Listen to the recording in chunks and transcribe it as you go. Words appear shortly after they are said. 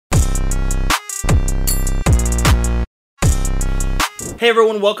Hey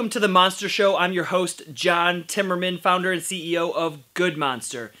everyone, welcome to The Monster Show. I'm your host, John Timmerman, founder and CEO of Good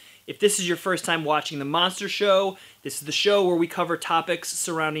Monster. If this is your first time watching The Monster Show, this is the show where we cover topics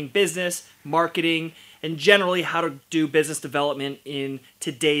surrounding business, marketing, and generally how to do business development in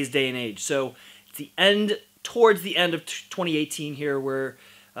today's day and age. So it's towards the end of 2018 here. We're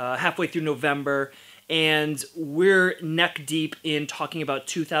halfway through November, and we're neck deep in talking about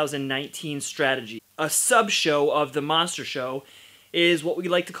 2019 strategy. A sub-show of The Monster Show is what we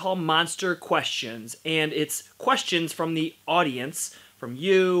like to call Monster Questions, and it's questions from the audience, from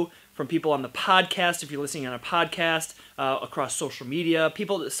you, from people on the podcast, if you're listening on a podcast, across social media,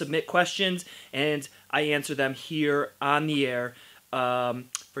 people that submit questions, and I answer them here on the air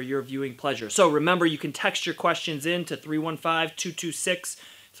for your viewing pleasure. So remember, you can text your questions in to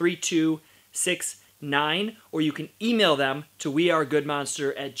 315-226-3269, or you can email them to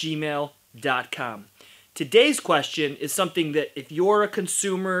wearegoodmonster@gmail.com. Today's question is something that if you're a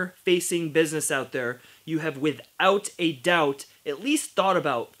consumer-facing business out there, you have without a doubt at least thought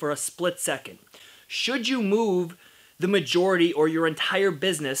about for a split second. Should you move the majority or your entire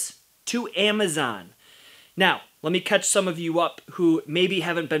business to Amazon? Now, let me catch some of you up who maybe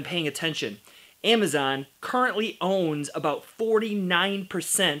haven't been paying attention. Amazon currently owns about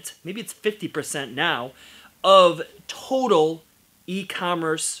 49%, maybe it's 50% now, of total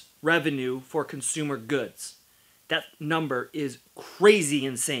e-commerce revenue for consumer goods. That number is crazy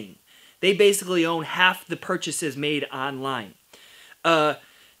insane. They basically own half the purchases made online. Now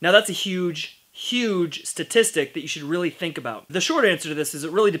that's a huge statistic that you should really think about. The short answer to this is it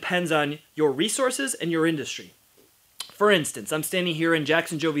really depends on your resources and your industry. For instance, I'm standing here in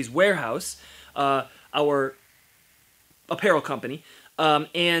Jackson Jovi's warehouse, our apparel company,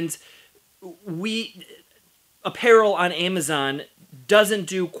 and apparel on Amazon doesn't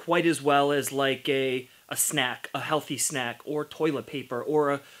do quite as well as like a snack, a healthy snack, or toilet paper,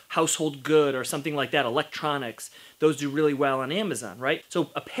 or a household good, or something like that, electronics. Those do really well on Amazon, right? So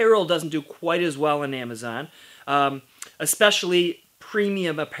apparel doesn't do quite as well on Amazon, especially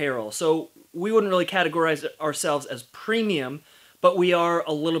premium apparel. So we wouldn't really categorize ourselves as premium, but we are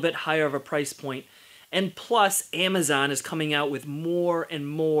a little bit higher of a price point. And plus, Amazon is coming out with more and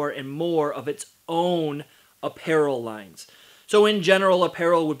more and more of its own apparel lines. So in general,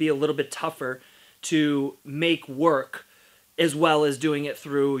 apparel would be a little bit tougher to make work, as well as doing it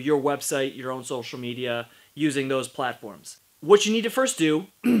through your website, your own social media, using those platforms. What you need to first do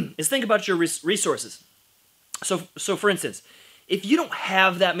is think about your resources. So for instance, if you don't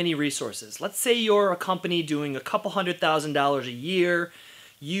have that many resources, let's say you're a company doing a couple $100,000 a year,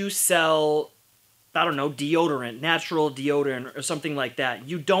 you sell, I don't know, deodorant, natural deodorant, or something like that.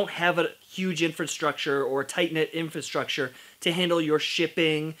 You don't have a huge infrastructure or a tight-knit infrastructure to handle your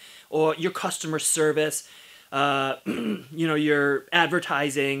shipping or your customer service, your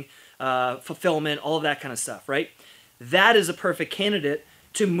advertising, fulfillment, all of that kind of stuff, right? That is a perfect candidate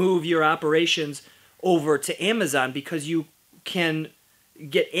to move your operations over to Amazon, because you can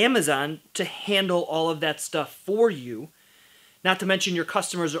get Amazon to handle all of that stuff for you. Not to mention your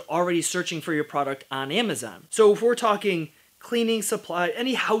customers are already searching for your product on Amazon. So if we're talking cleaning supply,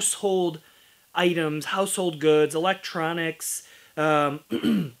 any household items, household goods, electronics,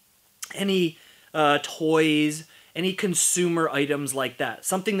 any toys, any consumer items like that,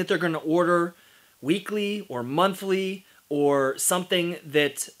 something that they're going to order weekly or monthly, or something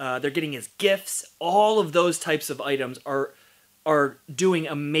that they're getting as gifts, all of those types of items are doing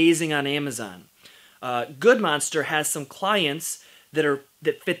amazing on Amazon. Good Monster has some clients that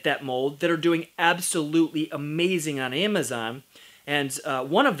fit that mold that are doing absolutely amazing on Amazon, and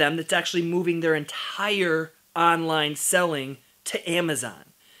one of them that's actually moving their entire online selling to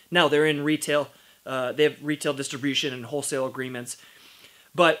Amazon. Now they're in retail, they have retail distribution and wholesale agreements,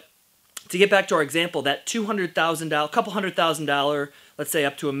 but to get back to our example, that $200,000, couple $100,000, let's say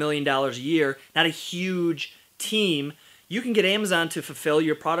up to $1 million a year, not a huge team. You can get Amazon to fulfill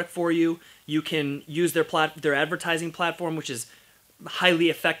your product for you. You can use their advertising platform, which is highly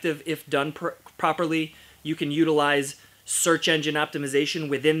effective if done properly. You can utilize search engine optimization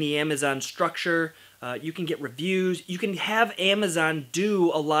within the Amazon structure. You can get reviews. You can have Amazon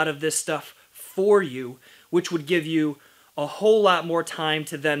do a lot of this stuff for you, which would give you a whole lot more time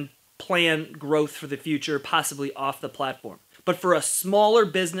to then plan growth for the future, possibly off the platform. But for a smaller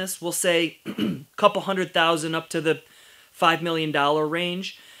business, we'll say a couple $100,000 up to the $5 million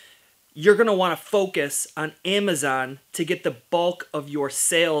range, you're going to want to focus on Amazon to get the bulk of your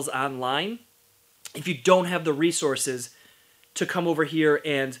sales online. If you don't have the resources to come over here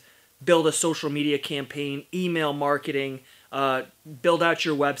and build a social media campaign, email marketing, build out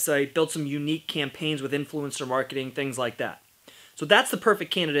your website, build some unique campaigns with influencer marketing, things like that. So that's the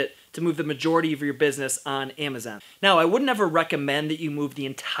perfect candidate to move the majority of your business on Amazon. Now, I would never recommend that you move the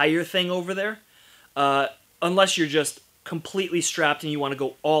entire thing over there unless you're just completely strapped and you want to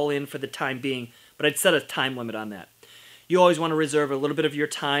go all in for the time being, but I'd set a time limit on that. You always want to reserve a little bit of your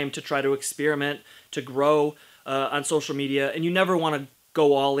time to try to experiment, to grow on social media, and you never want to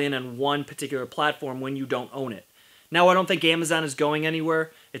go all in on one particular platform when you don't own it. Now, I don't think Amazon is going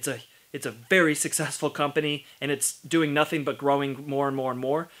anywhere. It's a very successful company, and it's doing nothing but growing more and more and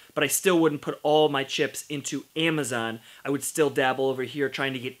more, but I still wouldn't put all my chips into Amazon. I would still dabble over here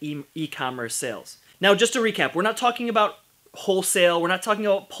trying to get e-commerce sales. Now, just to recap, we're not talking about wholesale. We're not talking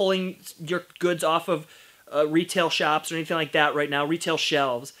about pulling your goods off of retail shops or anything like that right now, retail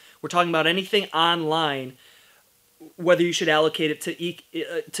shelves. We're talking about anything online, whether you should allocate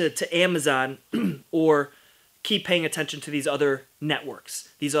it to Amazon or keep paying attention to these other networks,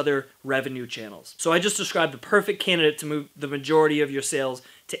 these other revenue channels. So I just described the perfect candidate to move the majority of your sales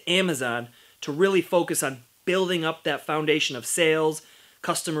to Amazon to really focus on building up that foundation of sales,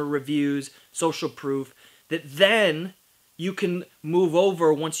 customer reviews, social proof, that then you can move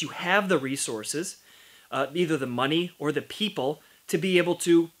over once you have the resources, either the money or the people, to be able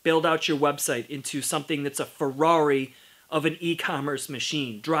to build out your website into something that's a Ferrari of an e-commerce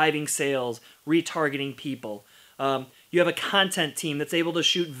machine, driving sales, retargeting people. You have a content team that's able to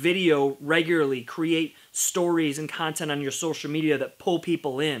shoot video regularly, create stories and content on your social media that pull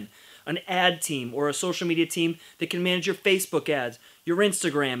people in. An ad team or a social media team that can manage your Facebook ads, your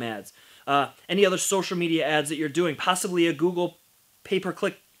Instagram ads, any other social media ads that you're doing, possibly a Google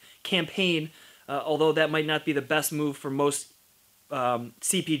pay-per-click campaign, although that might not be the best move for most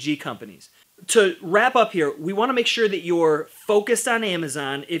CPG companies. To wrap up here, we want to make sure that you're focused on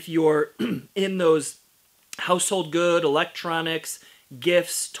Amazon if you're in those household good, electronics,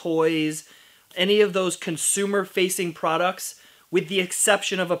 gifts, toys, any of those consumer-facing products, with the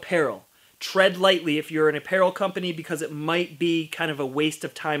exception of apparel. Tread lightly if you're an apparel company, because it might be kind of a waste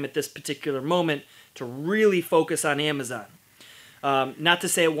of time at this particular moment to really focus on Amazon. Not to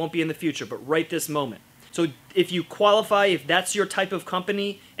say it won't be in the future, but right this moment. So if you qualify, if that's your type of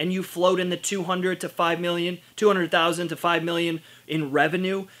company, and you float in the 200,000 to 5 million in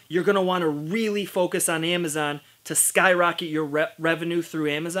revenue, you're going to want to really focus on Amazon to skyrocket your revenue through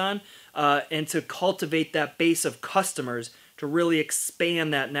Amazon and to cultivate that base of customers to really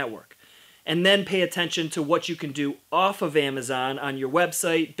expand that network. And then pay attention to what you can do off of Amazon on your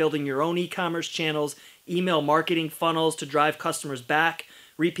website, building your own e-commerce channels, email marketing funnels to drive customers back,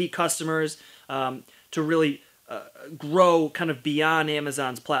 repeat customers, to really grow kind of beyond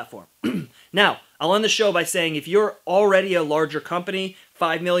Amazon's platform. Now, I'll end the show by saying if you're already a larger company,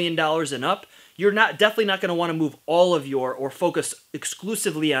 $5 million and up, you're definitely not going to want to move all of or focus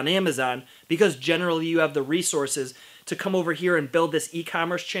exclusively on Amazon, because generally you have the resources to come over here and build this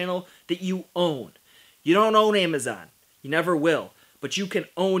e-commerce channel that you own. You don't own Amazon. You never will. But you can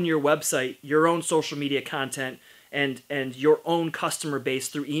own your website, your own social media content, and your own customer base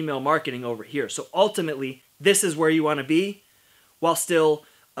through email marketing over here. So ultimately, this is where you want to be while still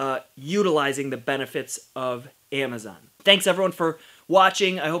utilizing the benefits of Amazon. Thanks everyone for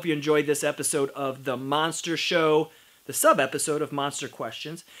watching. I hope you enjoyed this episode of The Monster Show, the sub-episode of Monster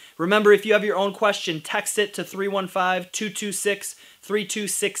Questions. Remember, if you have your own question, text it to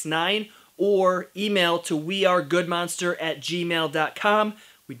 315-226-3269 or email to wearegoodmonster@gmail.com.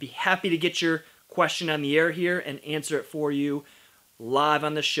 We'd be happy to get your question on the air here and answer it for you live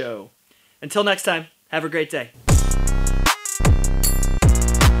on the show. Until next time, have a great day.